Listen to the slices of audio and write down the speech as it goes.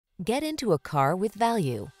Get into a car with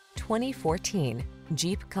value. 2014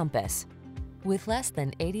 Jeep Compass. With less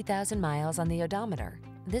than 80,000 miles on the odometer,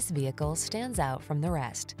 this vehicle stands out from the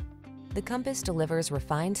rest. The Compass delivers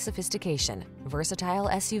refined sophistication, versatile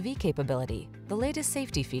SUV capability, the latest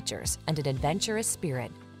safety features, and an adventurous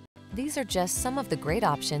spirit. These are just some of the great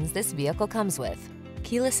options this vehicle comes with: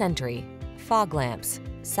 keyless entry, fog lamps,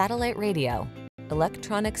 satellite radio,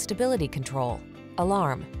 electronic stability control,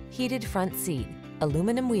 alarm, heated front seat,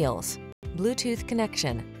 aluminum wheels, Bluetooth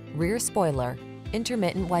connection, rear spoiler,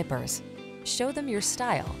 intermittent wipers. Show them your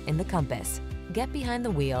style in the Compass. Get behind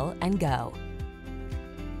the wheel and go.